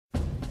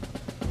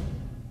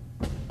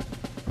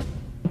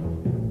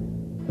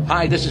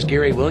Hi, this is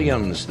Gary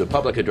Williams, the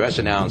public address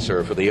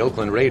announcer for the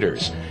Oakland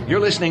Raiders. You're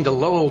listening to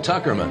Lowell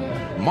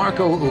Tuckerman,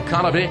 Marco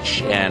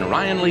Ukanovic, and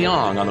Ryan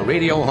Leong on the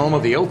radio home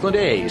of the Oakland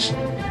A's.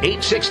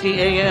 860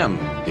 AM,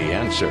 The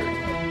Answer.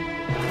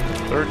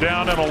 Third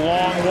down and a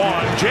long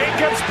one.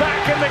 Jacobs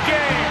back in the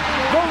game.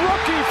 The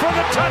rookie for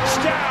the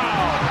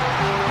touchdown.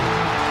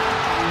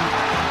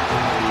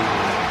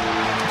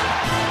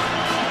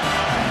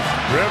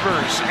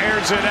 Rivers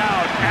airs it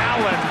out.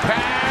 Allen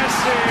pass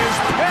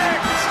is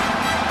picked.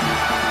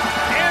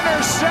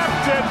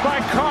 Intercepted by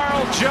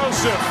Carl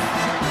Joseph.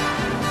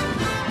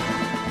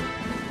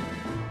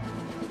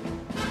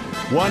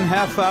 1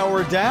 half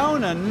hour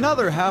down,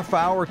 another half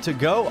hour to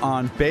go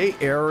on Bay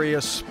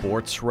Area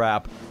Sports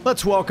Wrap.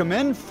 Let's welcome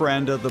in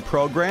friend of the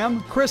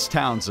program, Chris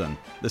Townsend,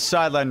 the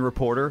sideline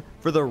reporter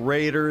for the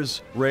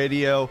Raiders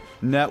Radio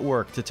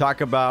Network, to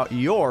talk about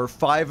your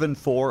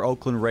 5-4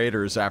 Oakland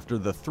Raiders after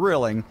the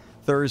thrilling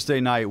Thursday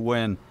night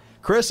win.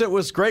 Chris, it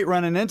was great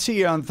running into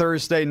you on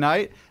Thursday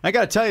night. I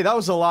got to tell you, that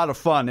was a lot of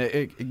fun.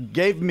 It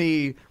gave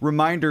me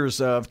reminders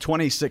of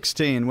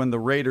 2016 when the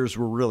Raiders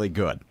were really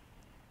good.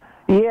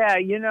 Yeah,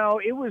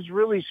 it was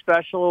really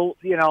special,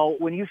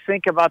 when you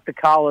think about the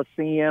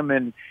Coliseum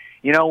and,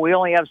 we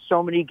only have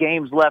so many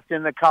games left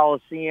in the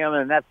Coliseum,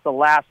 and that's the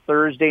last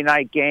Thursday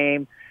night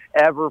game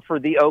ever for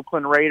the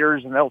Oakland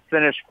Raiders, and they'll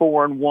finish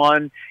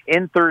 4-1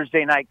 in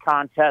Thursday night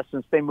contest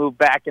since they moved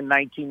back in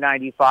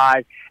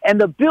 1995.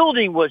 And the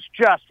building was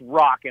just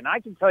rocking. I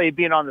can tell you,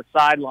 being on the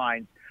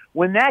sidelines,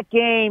 when that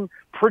game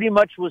pretty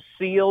much was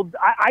sealed,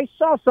 I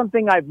saw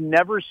something I've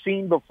never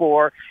seen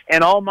before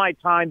in all my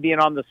time being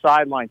on the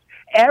sidelines.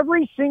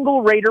 Every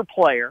single Raider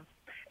player,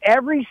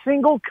 every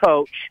single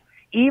coach,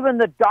 even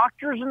the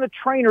doctors and the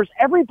trainers,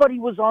 everybody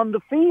was on the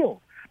field.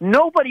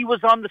 Nobody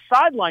was on the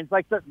sidelines.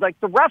 Like the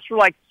refs were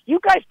like, you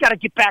guys got to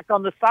get back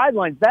on the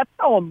sidelines. That's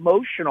how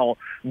emotional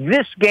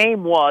this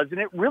game was. And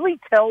it really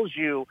tells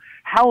you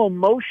how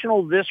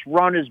emotional this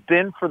run has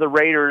been for the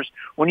Raiders.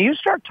 When you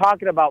start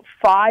talking about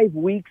 5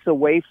 weeks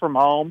away from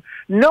home,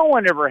 no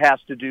one ever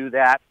has to do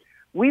that.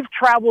 We've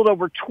traveled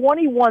over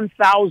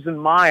 21,000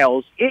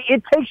 miles.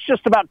 It takes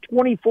just about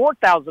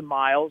 24,000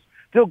 miles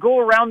to go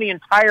around the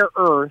entire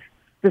earth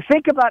to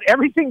think about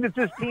everything that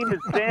this team has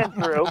been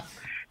through.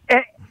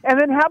 And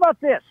then how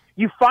about this?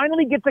 You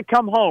finally get to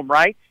come home,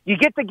 right? You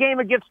get the game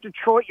against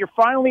Detroit. You're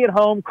finally at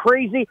home,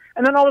 crazy.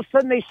 And then all of a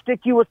sudden they stick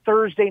you with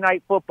Thursday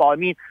night football. I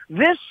mean,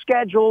 this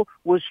schedule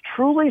was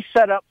truly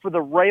set up for the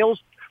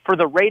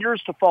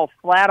Raiders to fall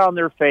flat on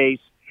their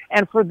face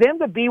and for them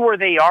to be where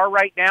they are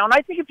right now. And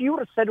I think if you would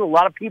have said to a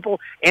lot of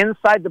people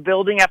inside the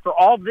building, after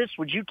all this,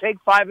 would you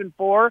take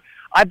 5-4?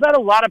 I bet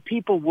a lot of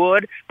people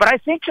would. But I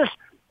think just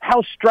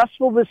how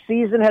stressful this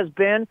season has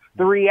been,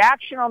 the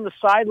reaction on the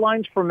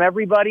sidelines from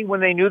everybody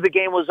when they knew the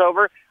game was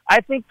over,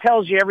 I think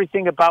tells you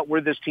everything about where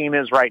this team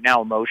is right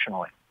now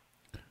emotionally.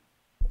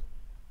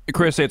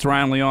 Chris, it's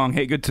Ryan Leong.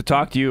 Hey, good to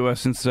talk to you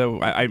since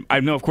I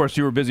know, of course,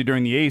 you were busy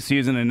during the A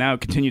season, and now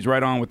it continues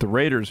right on with the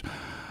Raiders.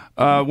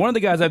 One of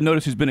the guys I've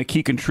noticed who's been a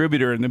key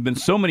contributor, and there have been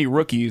so many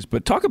rookies,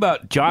 but talk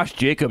about Josh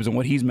Jacobs and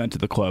what he's meant to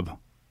the club.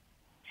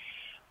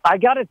 I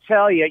got to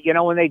tell you,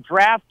 when they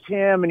draft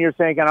him and you're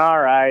thinking, all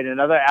right,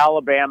 another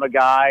Alabama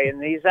guy,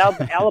 and these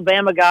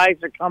Alabama guys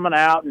are coming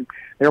out and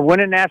they're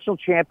winning national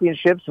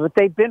championships, but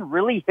they've been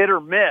really hit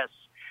or miss.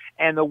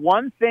 And the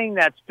one thing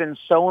that's been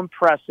so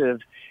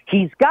impressive,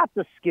 he's got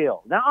the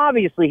skill. Now,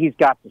 obviously, he's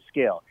got the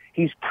skill.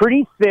 He's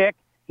pretty thick.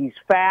 He's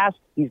fast.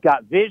 He's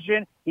got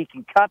vision. He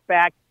can cut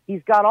back.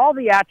 He's got all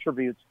the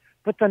attributes.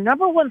 But the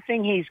number one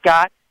thing he's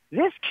got,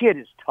 this kid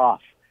is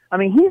tough. I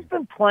mean, he's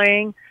been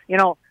playing,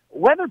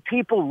 whether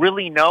people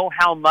really know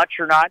how much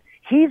or not,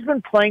 he's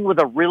been playing with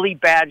a really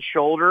bad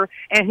shoulder,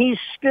 and he's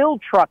still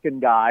trucking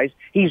guys.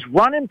 He's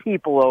running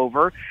people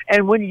over.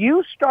 And when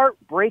you start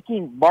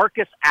breaking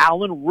Marcus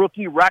Allen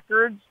rookie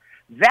records,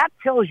 that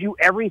tells you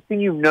everything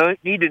you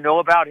need to know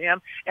about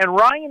him. And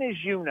Ryan,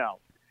 as you know,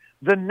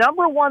 the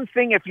number one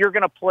thing if you're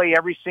going to play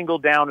every single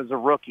down as a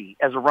rookie,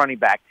 as a running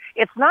back,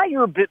 it's not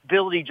your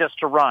ability just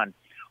to run.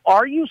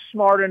 Are you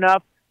smart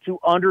enough to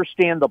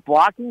understand the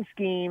blocking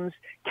schemes?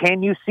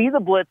 Can you see the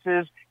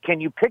blitzes? Can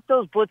you pick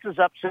those blitzes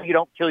up so you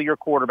don't kill your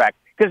quarterback?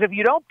 Because if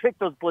you don't pick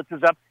those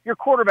blitzes up, your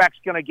quarterback's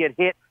going to get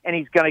hit and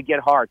he's going to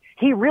get hard.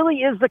 He really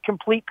is the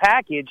complete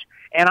package,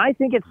 and I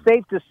think it's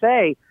safe to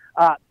say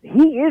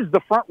he is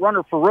the front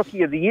runner for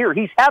Rookie of the Year.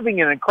 He's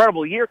having an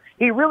incredible year.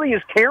 He really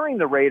is carrying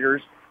the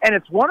Raiders, and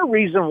it's one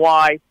reason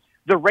why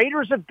the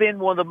Raiders have been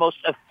one of the most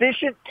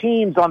efficient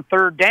teams on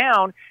third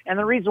down, and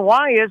the reason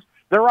why is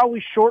they're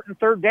always short in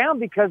third down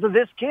because of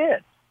this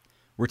kid.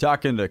 We're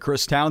talking to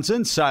Chris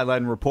Townsend,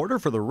 sideline reporter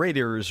for the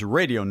Raiders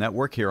Radio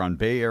Network here on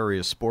Bay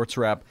Area Sports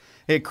Wrap.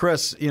 Hey,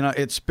 Chris,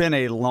 it's been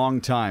a long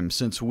time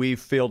since we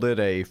fielded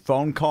a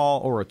phone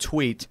call or a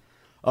tweet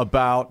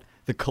about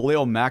the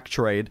Khalil Mack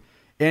trade,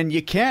 and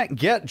you can't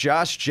get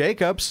Josh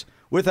Jacobs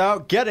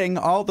without getting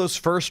all those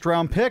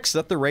first-round picks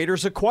that the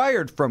Raiders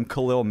acquired from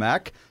Khalil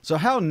Mack. So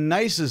how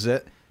nice is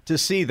it to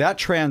see that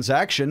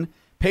transaction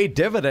pay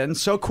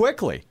dividends so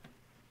quickly?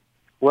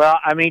 Well,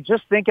 I mean,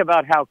 just think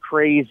about how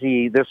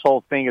crazy this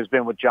whole thing has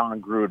been with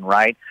John Gruden,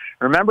 right?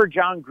 Remember,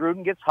 John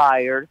Gruden gets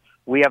hired.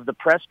 We have the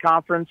press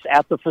conference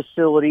at the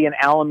facility in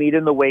Alameda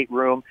in the weight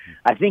room.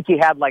 I think he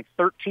had like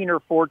 13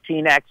 or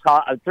 14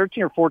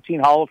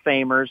 Hall of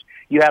Famers.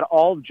 You had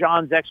all of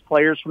John's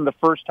ex-players from the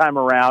first time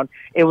around.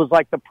 It was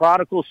like the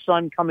prodigal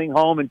son coming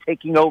home and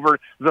taking over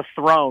the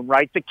throne,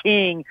 right? The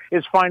king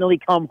is finally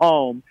come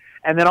home.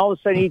 And then all of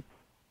a sudden he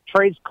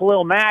trades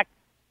Khalil Mack,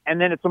 and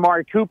then it's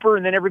Amari Cooper,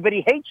 and then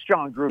everybody hates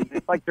John Gruden.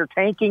 It's like they're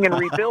tanking and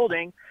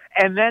rebuilding.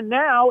 And then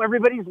now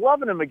everybody's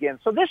loving him again.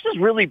 So this has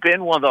really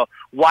been one of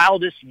the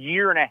wildest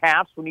year and a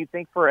half when you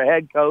think for a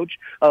head coach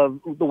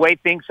of the way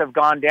things have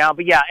gone down.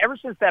 But yeah, ever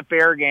since that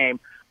Bear game,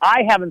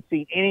 I haven't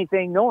seen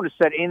anything. No one has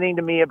said anything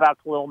to me about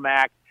Khalil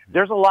Mack.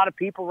 There's a lot of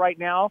people right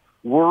now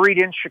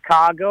worried in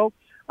Chicago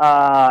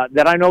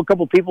that I know a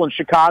couple people in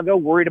Chicago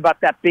worried about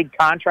that big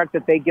contract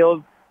that they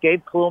gave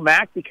Khalil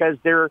Mack because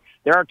there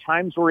are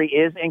times where he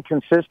is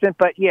inconsistent.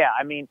 But yeah,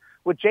 I mean,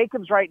 with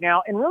Jacobs right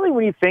now, and really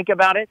when you think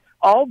about it,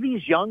 all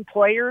these young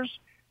players,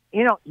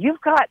 you know, you've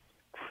got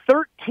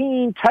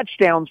 13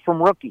 touchdowns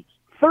from rookies.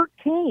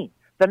 13.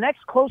 The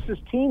next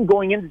closest team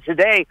going into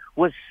today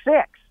was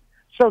 6.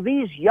 So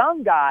these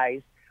young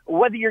guys,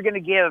 whether you're going to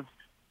give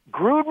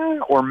Gruden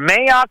or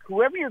Mayock,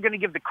 whoever you're going to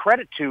give the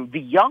credit to, the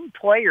young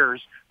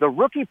players, the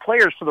rookie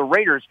players for the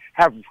Raiders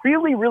have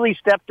really, really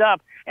stepped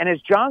up. And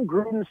as John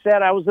Gruden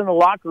said, I was in the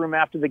locker room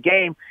after the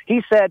game,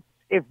 he said,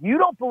 if you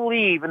don't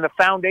believe in the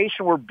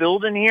foundation we're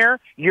building here,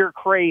 you're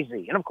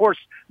crazy. And, of course,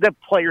 the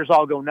players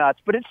all go nuts.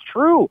 But it's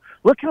true.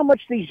 Look how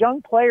much these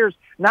young players,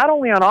 not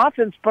only on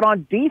offense, but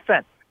on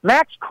defense.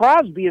 Max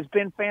Crosby has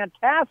been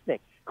fantastic.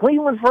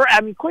 Cleveland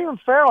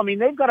Farrell,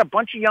 they've got a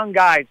bunch of young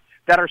guys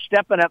that are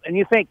stepping up. And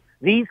you think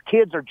these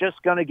kids are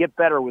just going to get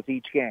better with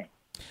each game.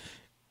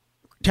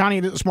 Tony,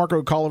 it's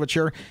Marco Ukalovich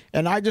here.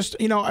 And I just,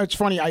 it's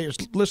funny. I was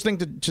listening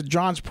to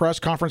John's press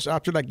conference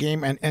after that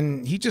game,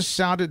 and he just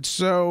sounded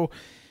so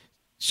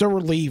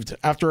relieved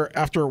after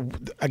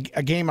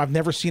a game. I've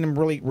never seen him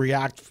really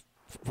react,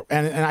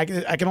 and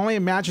I can only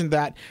imagine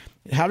that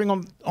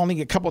having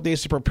only a couple of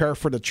days to prepare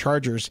for the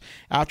Chargers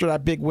after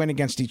that big win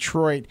against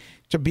Detroit,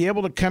 to be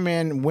able to come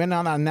in, win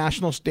on a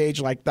national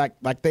stage like that,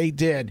 like they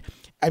did.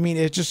 I mean,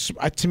 it just,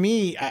 to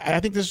me, I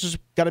think this has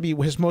got to be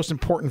his most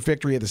important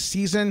victory of the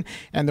season,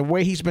 and the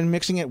way he's been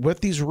mixing it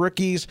with these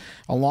rookies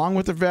along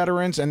with the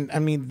veterans. And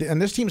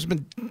this team's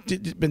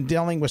been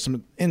dealing with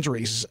some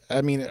injuries.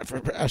 I mean,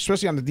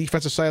 especially on the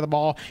defensive side of the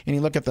ball, and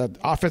you look at the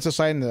offensive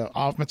side and the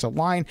offensive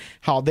line,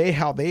 how they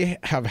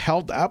have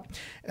held up.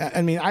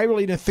 I mean, I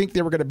really didn't think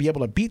they were going to be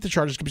able to beat the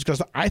Chargers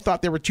because I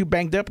thought they were too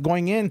banged up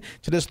going in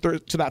to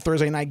that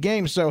Thursday night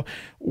game. So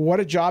what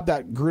a job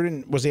that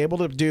Gruden was able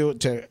to do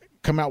to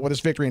come out with this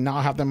victory and now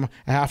have them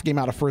a half game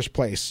out of first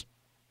place.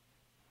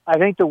 I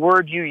think the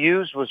word you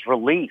used was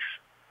relief.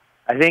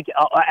 I think,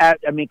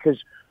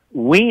 because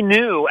we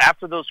knew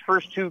after those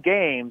first 2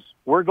 games,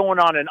 we're going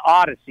on an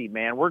odyssey,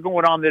 man. We're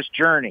going on this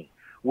journey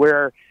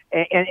where,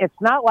 and it's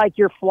not like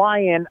you're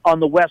flying on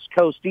the West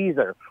Coast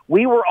either.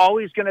 We were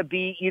always going to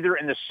be either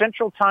in the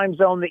Central Time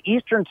Zone, the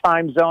Eastern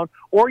Time Zone,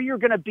 or you're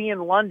going to be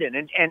in London.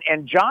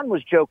 And John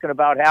was joking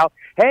about how,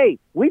 hey,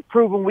 we've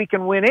proven we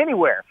can win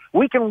anywhere.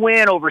 We can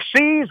win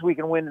overseas. We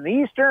can win in the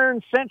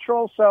Eastern,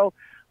 Central. So,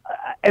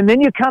 and then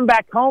you come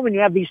back home and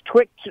you have these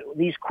quick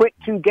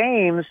 2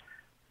 games.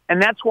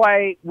 And that's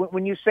why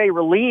when you say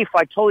relief,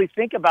 I totally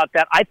think about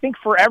that. I think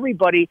for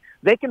everybody,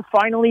 they can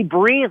finally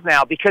breathe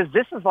now because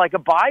this is like a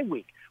bye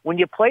week. When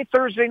you play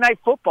Thursday night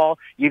football,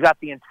 you got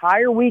the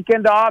entire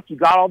weekend off. You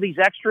got all these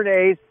extra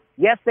days.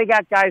 Yes, they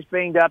got guys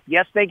banged up.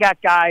 Yes, they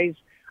got guys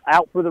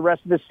out for the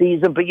rest of the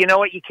season. But you know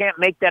what? You can't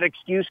make that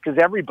excuse because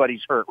everybody's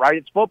hurt, right?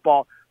 It's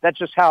football. That's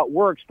just how it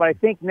works. But I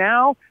think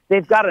now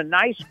they've got a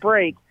nice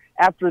break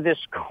after this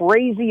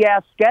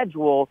crazy-ass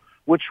schedule,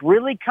 which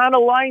really kind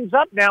of lines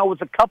up now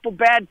with a couple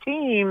bad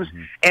teams.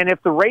 Mm-hmm. And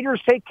if the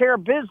Raiders take care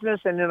of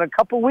business and in a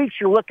couple weeks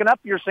you're looking up,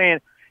 you're saying,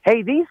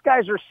 hey, these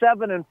guys are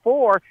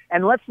 7-4,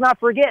 and let's not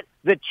forget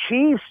the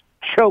Chiefs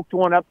choked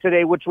one up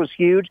today, which was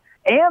huge,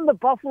 and the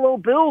Buffalo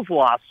Bills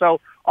lost. So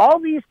all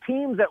these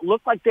teams that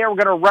looked like they were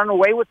going to run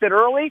away with it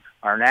early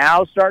are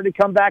now starting to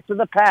come back to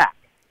the pack.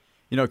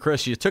 You know,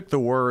 Chris, you took the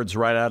words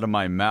right out of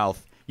my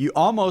mouth. You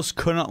almost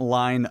couldn't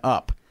line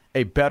up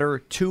a better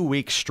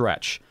 2-week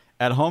stretch.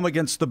 At home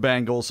against the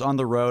Bengals, on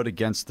the road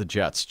against the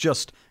Jets.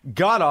 Just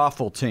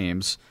god-awful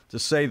teams, to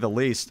say the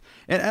least.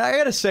 And I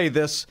got to say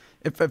this,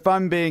 if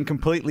I'm being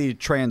completely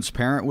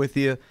transparent with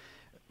you,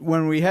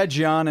 when we had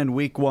you on in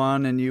week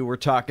 1 and you were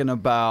talking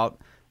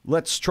about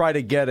let's try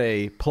to get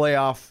a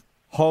playoff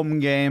home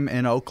game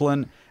in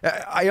Oakland,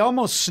 I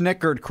almost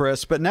snickered,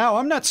 Chris, but now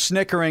I'm not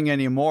snickering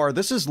anymore.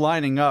 This is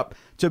lining up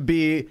to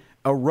be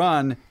a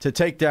run to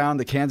take down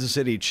the Kansas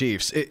City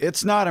Chiefs.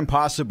 It's not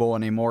impossible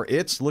anymore.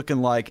 It's looking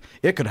like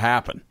it could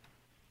happen.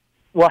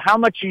 Well, how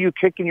much are you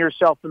kicking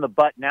yourself in the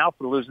butt now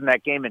for losing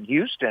that game in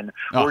Houston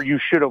where you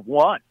should have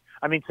won?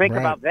 I mean, think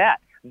about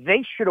that.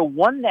 they should have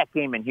won that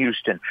game in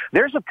Houston.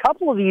 There's a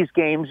couple of these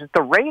games that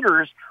the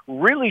Raiders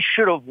really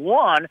should have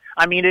won.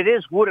 I mean, it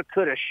is woulda,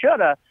 coulda,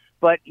 shoulda,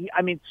 but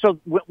I mean, so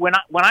when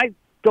I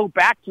go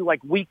back to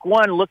like week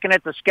 1, looking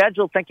at the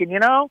schedule, thinking,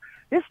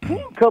 this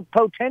team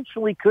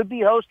could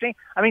be hosting.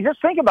 I mean,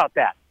 just think about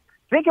that.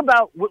 Think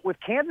about with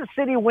Kansas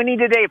City winning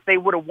today, if they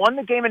would have won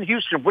the game in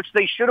Houston, which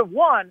they should have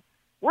won,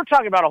 we're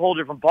talking about a whole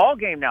different ball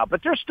game now.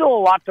 But there's still a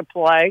lot to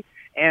play.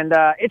 And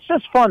it's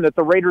just fun that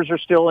the Raiders are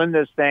still in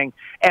this thing.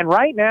 And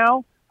right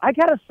now, I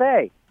got to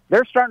say,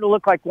 they're starting to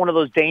look like one of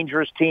those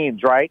dangerous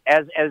teams, right?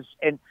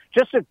 And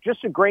just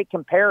a great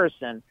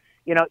comparison.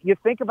 You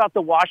think about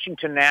the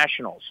Washington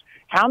Nationals.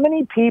 How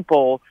many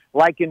people,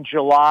 like in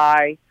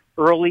July,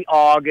 early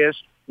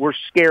August, were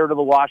scared of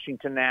the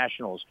Washington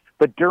Nationals?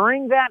 But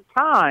during that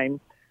time,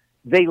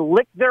 they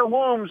licked their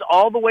wounds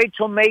all the way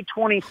till May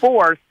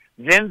 24th.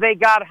 Then they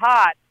got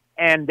hot,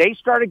 and they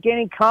started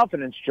gaining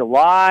confidence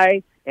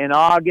July and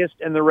August,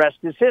 and the rest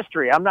is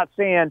history. I'm not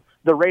saying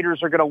the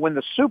Raiders are going to win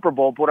the Super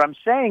Bowl, but what I'm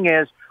saying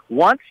is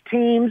once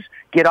teams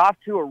get off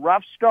to a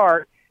rough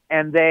start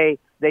and they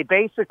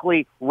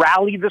basically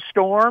rally the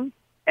storm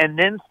and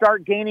then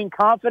start gaining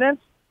confidence,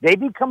 they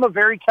become a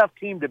very tough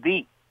team to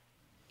beat.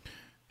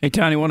 Hey,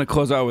 Tony, I want to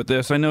close out with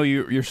this. I know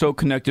you're so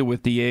connected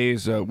with the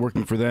A's,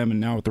 working for them and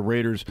now with the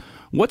Raiders.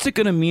 What's it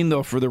going to mean,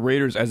 though, for the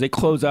Raiders as they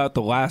close out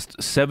the last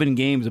 7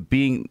 games of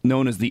being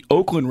known as the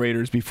Oakland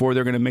Raiders before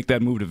they're going to make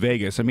that move to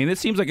Vegas? I mean, it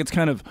seems like it's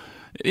kind of,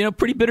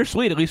 pretty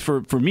bittersweet, at least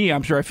for me.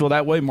 I'm sure I feel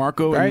that way.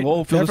 Marco and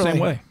Lowell feel the same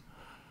way.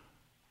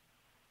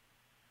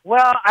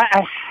 Well,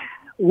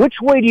 which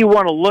way do you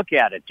want to look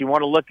at it? Do you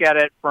want to look at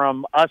it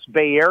from us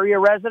Bay Area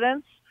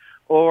residents?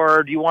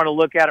 Or do you want to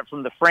look at it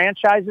from the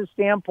franchise's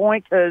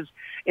standpoint? Because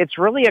it's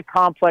really a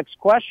complex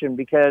question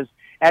because,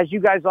 as you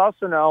guys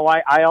also know,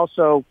 I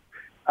also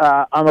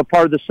I'm a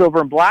part of the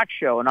Silver and Black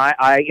Show, and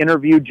I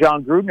interview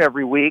John Gruden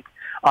every week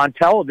on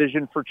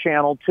television for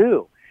Channel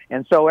 2.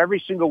 And so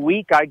every single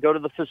week I go to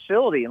the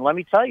facility, and let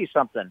me tell you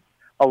something.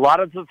 A lot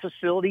of the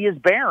facility is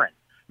barren.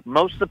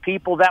 Most of the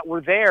people that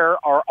were there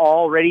are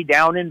already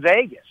down in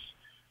Vegas.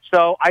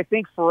 So I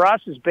think for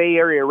us as Bay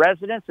Area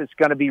residents, it's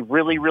going to be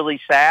really, really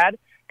sad,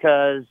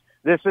 because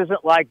this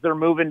isn't like they're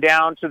moving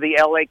down to the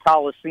L.A.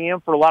 Coliseum.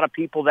 For a lot of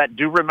people that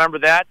do remember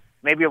that,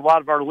 maybe a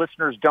lot of our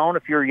listeners don't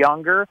if you're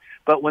younger,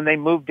 but when they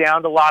moved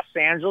down to Los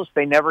Angeles,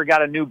 they never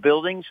got a new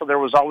building, so there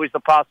was always the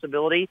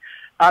possibility.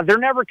 They're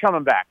never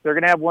coming back. They're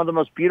going to have one of the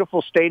most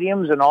beautiful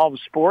stadiums in all of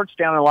sports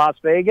down in Las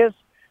Vegas.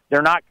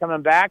 They're not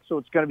coming back, so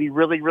it's going to be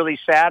really, really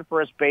sad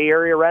for us Bay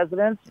Area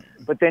residents.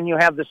 But then you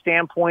have the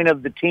standpoint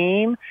of the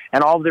team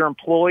and all of their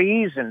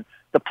employees and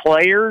the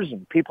players,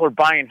 and people are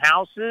buying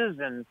houses,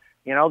 and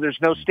there's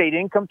no state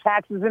income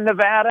taxes in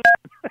Nevada.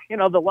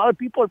 A lot of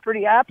people are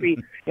pretty happy.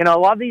 A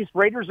lot of these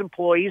Raiders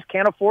employees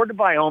can't afford to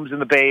buy homes in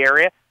the Bay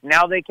Area.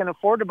 Now they can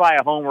afford to buy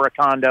a home or a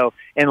condo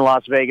in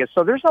Las Vegas.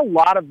 So there's a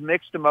lot of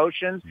mixed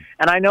emotions.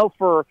 And I know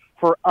for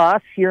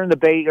us here in the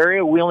Bay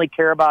Area, we only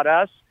care about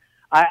us.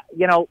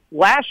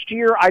 Last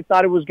year I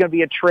thought it was going to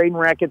be a train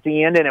wreck at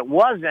the end, and it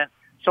wasn't.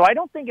 So I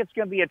don't think it's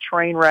going to be a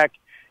train wreck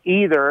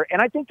either.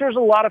 And I think there's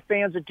a lot of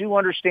fans that do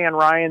understand,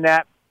 Ryan,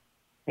 that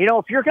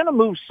if you're going to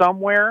move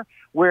somewhere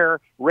where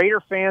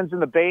Raider fans in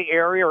the Bay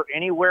Area or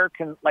anywhere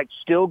can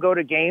still go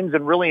to games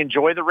and really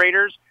enjoy the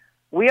Raiders,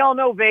 we all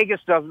know Vegas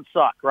doesn't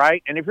suck,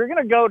 right? And if you're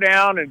going to go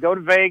down and go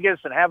to Vegas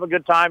and have a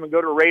good time and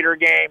go to a Raider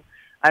game,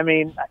 I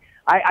mean,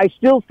 I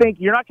still think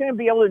you're not going to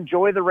be able to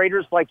enjoy the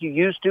Raiders like you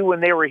used to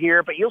when they were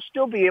here, but you'll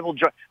still be able to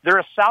enjoy. They're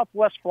a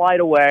Southwest flight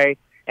away,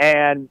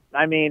 and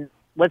I mean,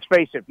 let's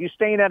face it, if you're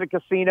staying at a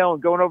casino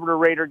and going over to a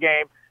Raider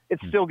game,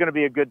 it's still going to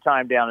be a good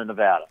time down in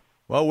Nevada.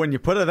 Well, when you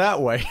put it that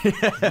way,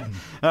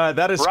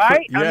 that is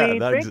right. Yeah, I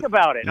mean, think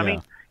about it. Yeah. I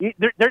mean,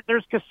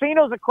 there's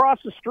casinos across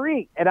the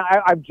street, and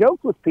I've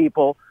joked with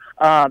people.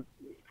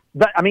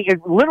 But I mean,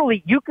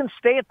 literally, you can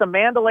stay at the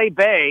Mandalay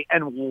Bay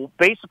and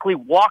basically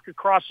walk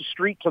across the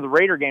street to the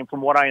Raider game. From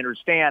what I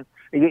understand,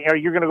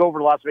 you're going to go over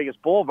to Las Vegas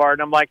Boulevard,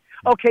 and I'm like,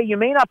 okay, you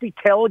may not be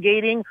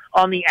tailgating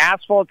on the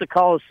asphalt at the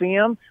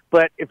Coliseum,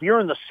 but if you're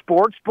in the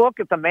sports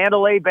book at the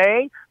Mandalay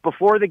Bay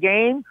before the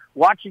game,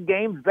 watching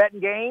games, betting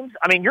games,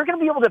 I mean, you're going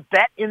to be able to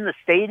bet in the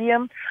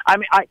stadium. I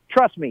mean,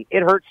 trust me,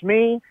 it hurts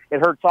me, it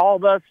hurts all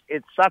of us.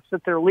 It sucks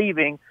that they're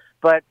leaving,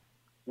 but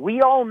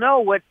we all know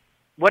what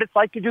it's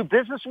like to do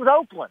business with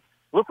Oakland.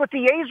 Look what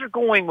the A's are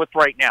going with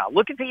right now.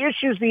 Look at the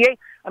issues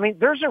I mean,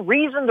 there's a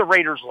reason the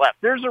Raiders left.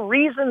 There's a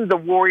reason the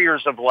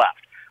Warriors have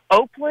left.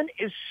 Oakland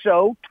is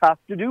so tough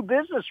to do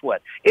business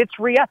with. It's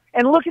real.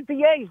 And look at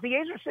the A's. The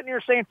A's are sitting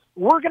here saying,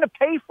 we're going to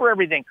pay for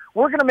everything.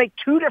 We're going to make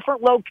 2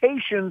 different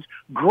locations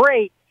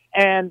great.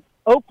 And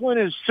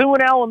Oakland is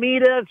suing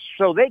Alameda,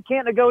 so they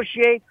can't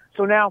negotiate.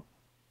 So now,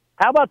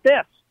 how about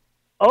this?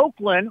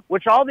 Oakland,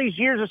 which all these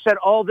years has said,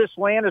 oh, this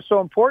land is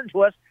so important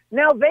to us,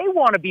 now they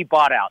want to be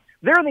bought out.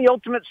 They're the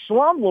ultimate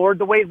slumlord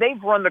the way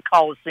they've run the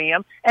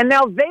Coliseum, and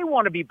now they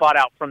want to be bought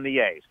out from the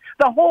A's.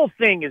 The whole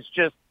thing is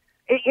just,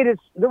 it is.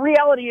 The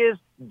reality is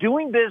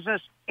doing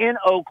business in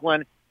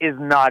Oakland is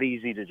not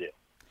easy to do.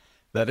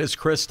 That is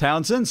Chris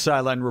Townsend,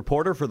 sideline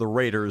reporter for the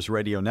Raiders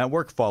Radio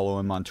Network. Follow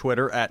him on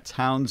Twitter at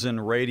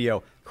Townsend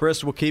Radio.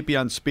 Chris, we'll keep you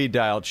on speed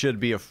dial. It should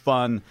be a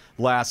fun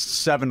last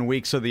 7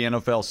 weeks of the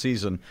NFL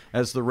season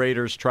as the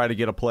Raiders try to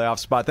get a playoff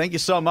spot. Thank you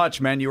so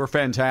much, man. You were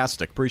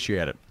fantastic.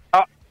 Appreciate it.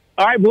 All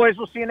right, boys.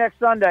 We'll see you next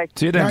Sunday.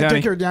 See you then, All right, Danny.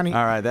 take care, Danny.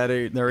 All right,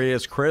 there he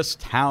is, Chris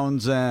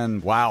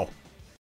Townsend. Wow.